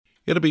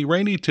It'll be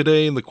rainy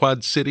today in the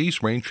Quad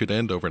Cities. Rain should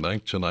end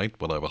overnight tonight.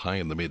 We'll have a high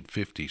in the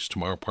mid-50s.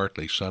 Tomorrow,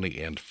 partly sunny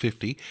and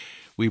 50.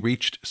 We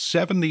reached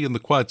 70 in the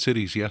Quad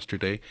Cities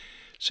yesterday,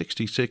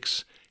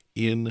 66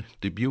 in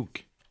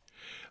Dubuque.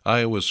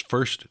 Iowa's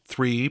first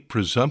 3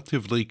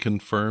 presumptively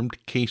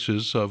confirmed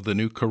cases of the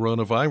new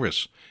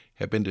coronavirus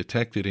have been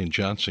detected in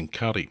Johnson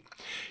County.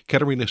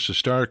 Katerina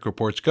Sestaric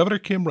reports Governor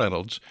Kim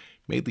Reynolds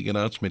made the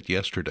announcement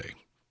yesterday.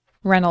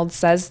 Reynolds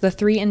says the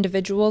 3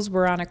 individuals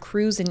were on a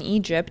cruise in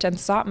Egypt and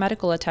sought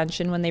medical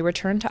attention when they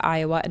returned to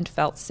Iowa and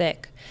felt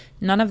sick.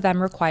 None of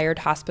them required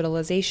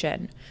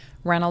hospitalization.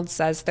 Reynolds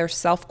says they're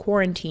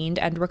self-quarantined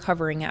and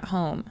recovering at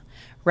home.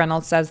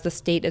 Reynolds says the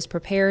state is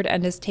prepared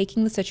and is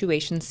taking the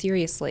situation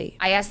seriously.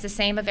 I ask the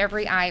same of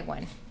every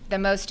Iowan. The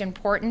most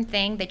important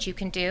thing that you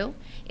can do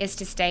is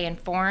to stay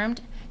informed,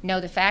 know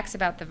the facts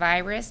about the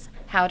virus,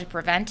 how to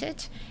prevent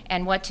it,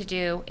 and what to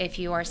do if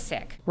you are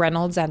sick.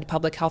 Reynolds and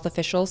public health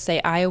officials say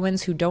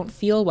Iowans who don't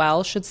feel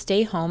well should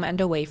stay home and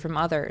away from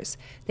others.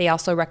 They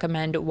also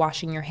recommend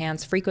washing your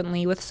hands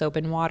frequently with soap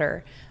and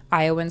water.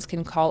 Iowans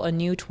can call a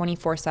new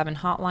 24/7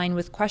 hotline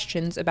with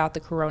questions about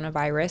the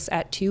coronavirus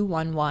at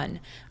 211.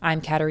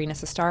 I'm Katerina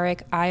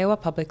Sestaric, Iowa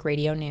Public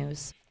Radio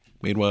News.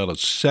 Meanwhile, a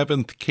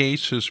 7th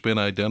case has been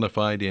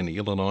identified in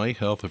Illinois.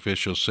 Health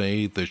officials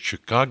say the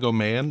Chicago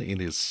man in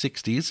his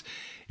 60s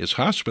is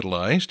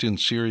hospitalized in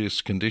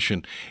serious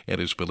condition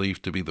and is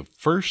believed to be the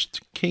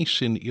first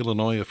case in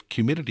Illinois of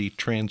community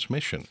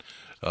transmission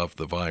of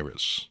the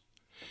virus.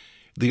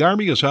 The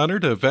Army has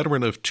honored a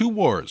veteran of 2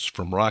 wars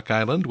from Rock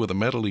Island with a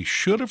medal he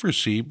should have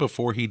received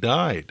before he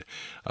died.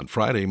 On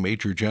Friday,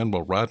 Major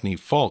General Rodney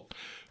Falk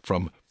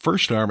from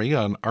 1st Army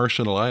on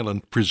Arsenal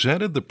Island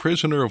presented the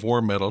Prisoner of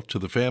War Medal to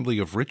the family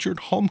of Richard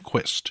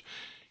Holmquist.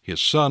 His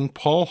son,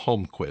 Paul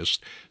Holmquist,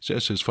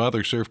 says his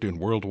father served in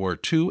World War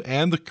II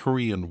and the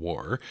Korean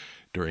War.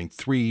 During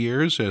 3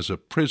 years as a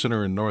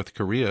prisoner in North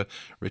Korea,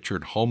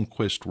 Richard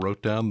Holmquist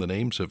wrote down the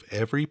names of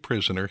every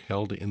prisoner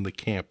held in the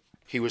camp.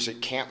 He was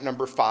at Camp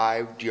Number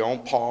 5,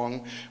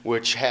 Pong,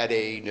 which had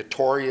a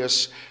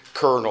notorious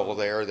colonel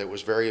there that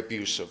was very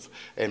abusive.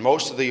 And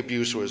most of the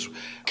abuse was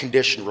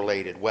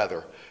condition-related,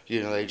 weather.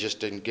 They just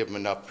didn't give him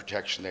enough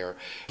protection there.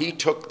 He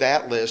took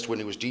that list when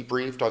he was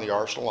debriefed on the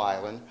Arsenal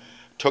Island,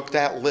 took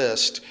that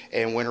list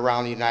and went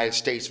around the United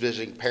States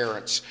visiting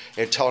parents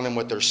and telling them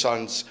what their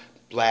son's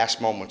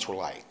last moments were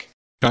like.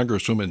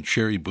 Congresswoman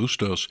Sherry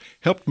Bustos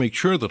helped make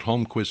sure that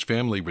Holmquist's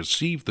family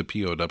received the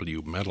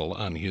POW medal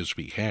on his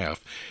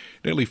behalf.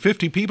 Nearly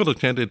 50 people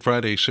attended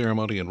Friday's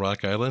ceremony in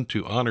Rock Island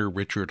to honor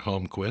Richard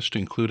Holmquist,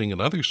 including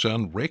another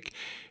son, Rick,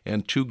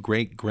 and 2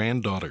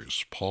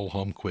 great-granddaughters. Paul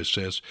Holmquist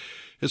says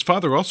his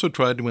father also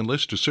tried to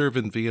enlist to serve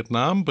in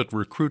Vietnam, but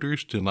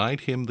recruiters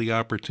denied him the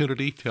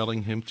opportunity,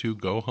 telling him to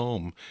go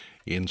home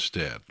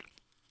instead.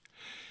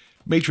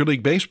 Major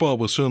League Baseball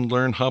will soon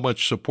learn how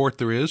much support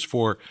there is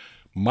for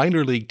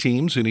minor league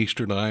teams in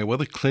eastern Iowa.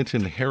 The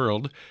Clinton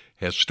Herald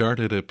has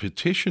started a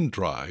petition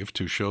drive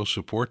to show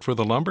support for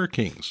the Lumber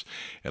Kings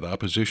in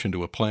opposition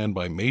to a plan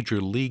by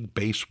Major League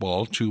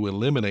Baseball to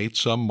eliminate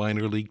some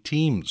minor league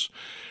teams.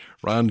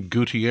 Ron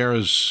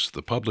Gutierrez,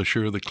 the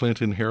publisher of the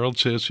Clinton Herald,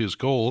 says his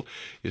goal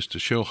is to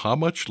show how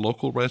much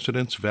local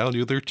residents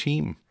value their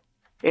team.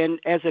 And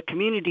as a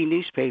community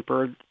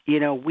newspaper,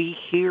 we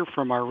hear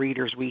from our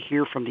readers, we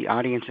hear from the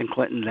audience in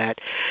Clinton that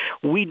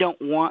we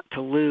don't want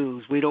to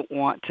lose, we don't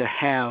want to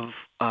have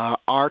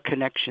our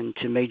connection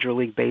to Major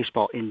League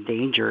Baseball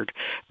endangered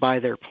by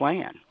their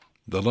plan.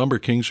 The Lumber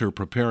Kings are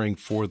preparing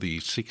for the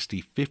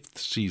 65th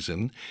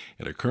season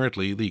and are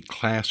currently the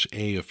Class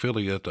A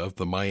affiliate of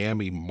the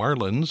Miami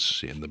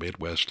Marlins in the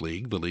Midwest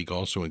League. The league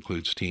also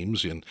includes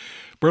teams in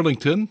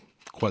Burlington,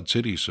 Quad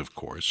Cities, of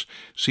course,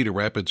 Cedar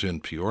Rapids,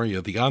 and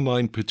Peoria. The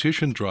online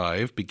petition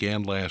drive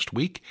began last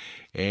week,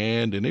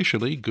 and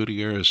initially,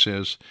 Gutierrez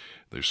says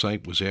their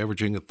site was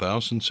averaging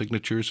 1,000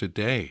 signatures a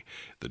day.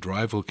 The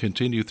drive will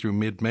continue through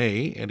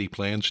mid-May, and he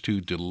plans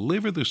to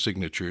deliver the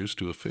signatures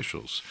to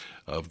officials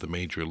of the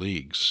major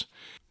leagues.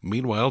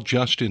 Meanwhile,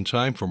 just in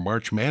time for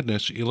March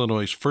Madness,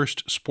 Illinois'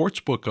 first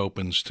sportsbook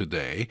opens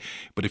today.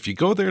 But if you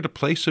go there to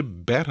place a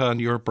bet on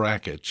your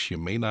brackets, you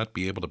may not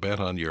be able to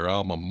bet on your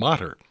alma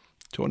mater.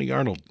 Tony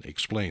Arnold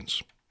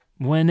explains.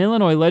 When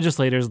Illinois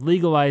legislators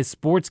legalized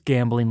sports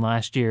gambling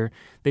last year,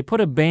 they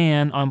put a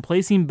ban on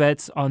placing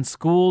bets on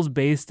schools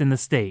based in the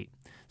state.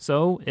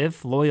 So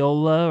if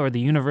Loyola or the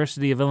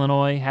University of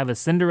Illinois have a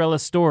Cinderella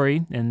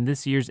story in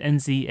this year's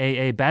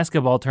NCAA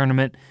basketball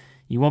tournament,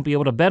 you won't be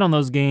able to bet on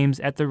those games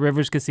at the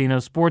Rivers Casino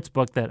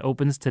Sportsbook that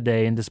opens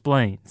today in Des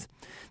Plaines.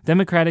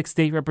 Democratic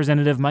State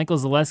Representative Michael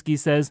Zaleski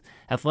says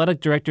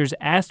athletic directors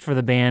asked for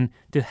the ban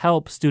to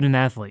help student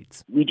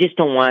athletes. We just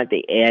don't want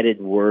the added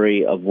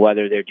worry of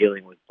whether they're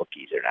dealing with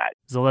bookies or not.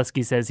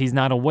 Zaleski says he's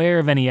not aware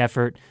of any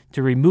effort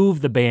to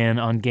remove the ban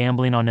on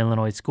gambling on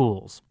Illinois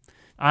schools.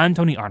 I'm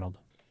Tony Arnold.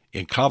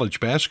 In college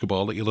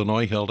basketball,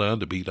 Illinois held on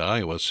to beat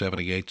Iowa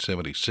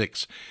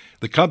 78-76.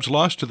 The Cubs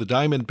lost to the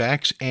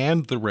Diamondbacks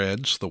and the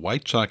Reds. The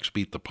White Sox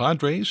beat the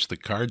Padres. The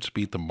Cards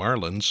beat the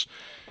Marlins.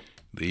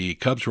 The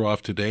Cubs are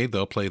off today.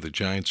 They'll play the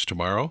Giants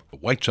tomorrow. The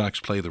White Sox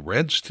play the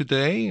Reds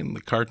today, and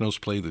the Cardinals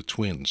play the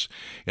Twins.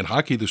 In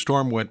hockey, the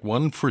Storm went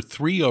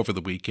 1-for-3 over the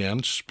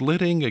weekend,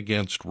 splitting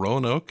against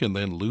Roanoke and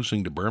then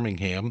losing to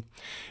Birmingham.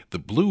 The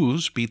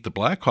Blues beat the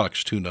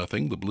Blackhawks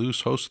 2-0. The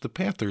Blues host the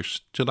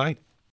Panthers tonight.